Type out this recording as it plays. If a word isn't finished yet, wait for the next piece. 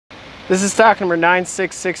This is stock number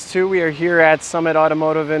 9662. We are here at Summit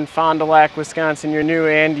Automotive in Fond du Lac, Wisconsin, your new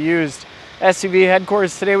and used SUV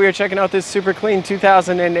headquarters. Today we are checking out this super clean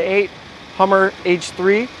 2008 Hummer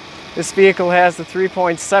H3. This vehicle has the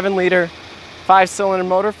 3.7 liter 5-cylinder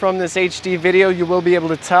motor. From this HD video, you will be able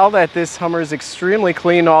to tell that this Hummer is extremely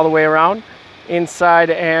clean all the way around, inside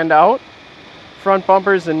and out. Front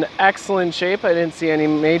bumper's in excellent shape. I didn't see any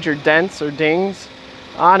major dents or dings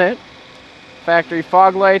on it. Factory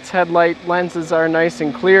fog lights, headlight lenses are nice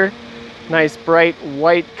and clear. Nice bright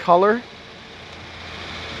white color.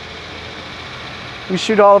 We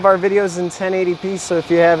shoot all of our videos in 1080p, so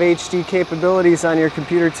if you have HD capabilities on your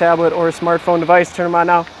computer, tablet, or smartphone device, turn them on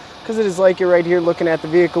now, because it is like you're right here looking at the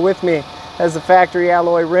vehicle with me. It has the factory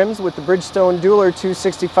alloy rims with the Bridgestone Dueler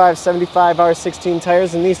 265/75 R16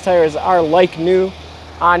 tires, and these tires are like new.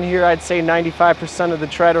 On here, I'd say 95% of the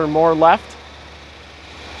tread or more left.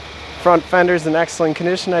 Front fender's in excellent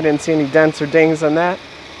condition. I didn't see any dents or dings on that.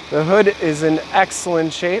 The hood is in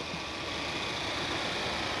excellent shape.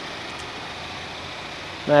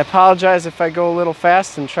 And I apologize if I go a little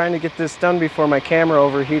fast. I'm trying to get this done before my camera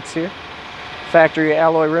overheats here. Factory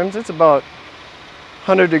alloy rims. It's about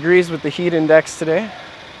 100 degrees with the heat index today,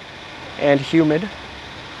 and humid.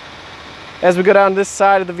 As we go down this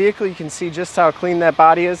side of the vehicle, you can see just how clean that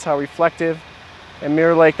body is, how reflective and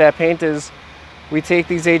mirror-like that paint is. We take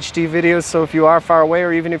these HD videos, so if you are far away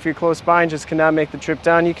or even if you're close by and just cannot make the trip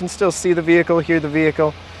down, you can still see the vehicle, hear the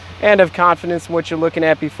vehicle, and have confidence in what you're looking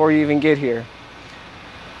at before you even get here.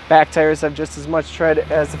 Back tires have just as much tread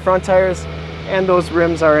as the front tires, and those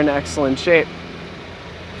rims are in excellent shape.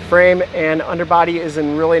 Frame and underbody is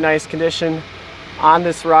in really nice condition on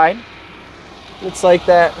this ride. It's like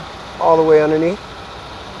that all the way underneath.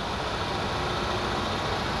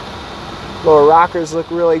 Lower rockers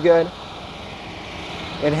look really good.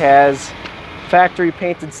 It has factory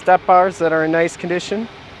painted step bars that are in nice condition.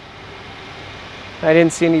 I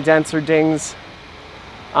didn't see any dents or dings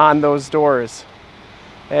on those doors.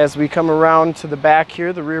 As we come around to the back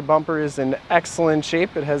here, the rear bumper is in excellent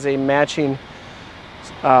shape. It has a matching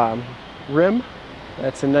rim.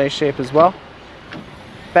 That's in nice shape as well.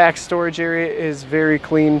 Back storage area is very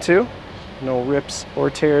clean too. No rips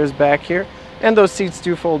or tears back here. And those seats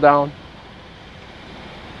do fold down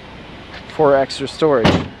for extra storage.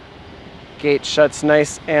 Gate shuts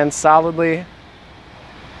nice and solidly.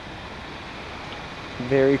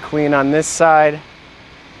 Very clean on this side.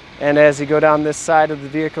 And as you go down this side of the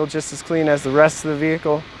vehicle, just as clean as the rest of the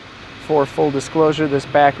vehicle. For full disclosure, this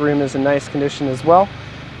back rim is in nice condition as well.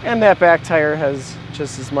 And that back tire has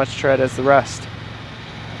just as much tread as the rest.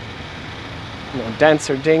 No dents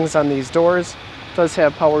or dings on these doors. It does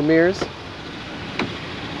have power mirrors.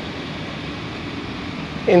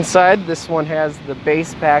 Inside, this one has the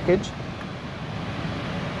base package.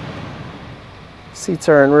 Seats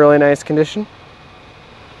are in really nice condition.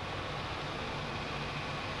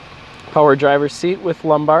 Power driver's seat with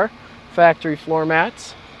lumbar, factory floor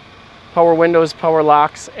mats, power windows, power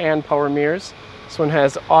locks, and power mirrors. This one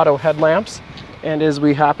has auto headlamps. And as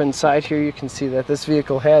we hop inside here, you can see that this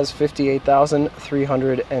vehicle has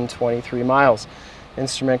 58,323 miles.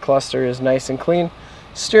 Instrument cluster is nice and clean.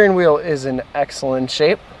 Steering wheel is in excellent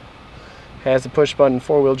shape. Has a push button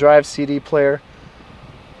 4-wheel drive, CD player,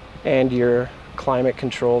 and your climate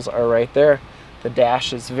controls are right there. The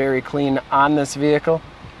dash is very clean on this vehicle,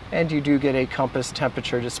 and you do get a compass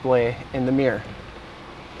temperature display in the mirror.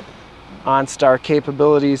 Onstar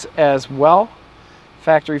capabilities as well.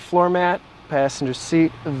 Factory floor mat, passenger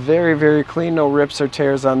seat, very, very clean, no rips or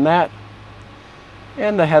tears on that.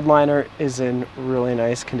 And the headliner is in really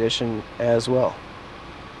nice condition as well.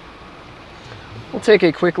 We'll take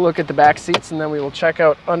a quick look at the back seats and then we will check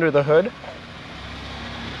out under the hood.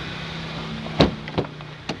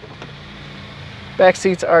 Back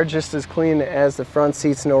seats are just as clean as the front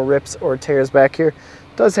seats, no rips or tears back here.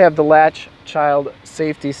 It does have the latch child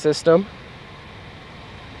safety system.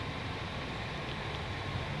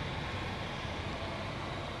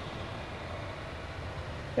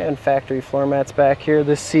 And factory floor mats back here.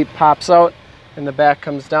 This seat pops out and the back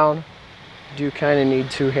comes down. You do kind of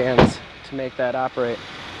need two hands to make that operate.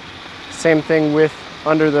 Same thing with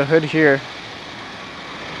under the hood here.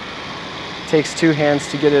 It takes two hands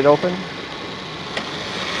to get it open.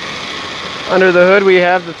 Under the hood we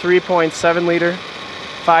have the 3.7 liter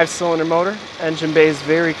 5-cylinder motor. Engine bay is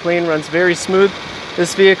very clean, runs very smooth.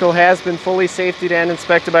 This vehicle has been fully safetied and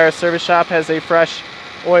inspected by our service shop, has a fresh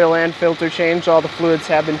oil and filter change. All the fluids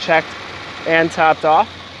have been checked and topped off.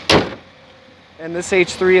 And this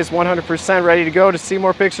H3 is 100% ready to go. To see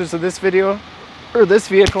more pictures of this video or this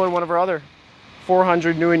vehicle or one of our other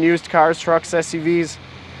 400 new and used cars, trucks, SUVs,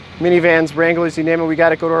 minivans, Wranglers, you name it, we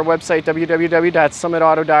got it. Go to our website,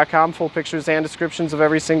 www.summitauto.com. Full pictures and descriptions of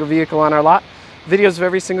every single vehicle on our lot. Videos of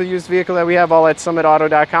every single used vehicle that we have, all at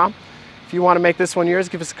summitauto.com. If you want to make this one yours,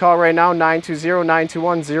 give us a call right now,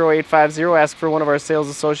 920-921-0850. Ask for one of our sales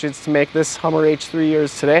associates to make this Hummer H3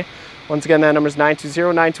 yours today. Once again, that number is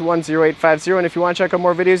 920-921-0850. And if you want to check out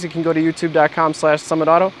more videos, you can go to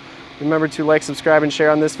youtube.com/summitauto. Remember to like, subscribe, and share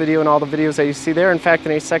on this video and all the videos that you see there. In fact,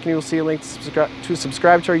 in a second, you'll see a link to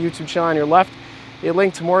subscribe to our YouTube channel on your left, a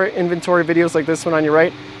link to more inventory videos like this one on your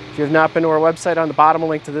right. If you have not been to our website, on the bottom, a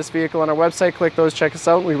link to this vehicle on our website. Click those, check us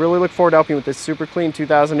out. We really look forward to helping you with this super clean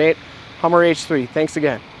 2008 Hummer H3. Thanks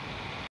again.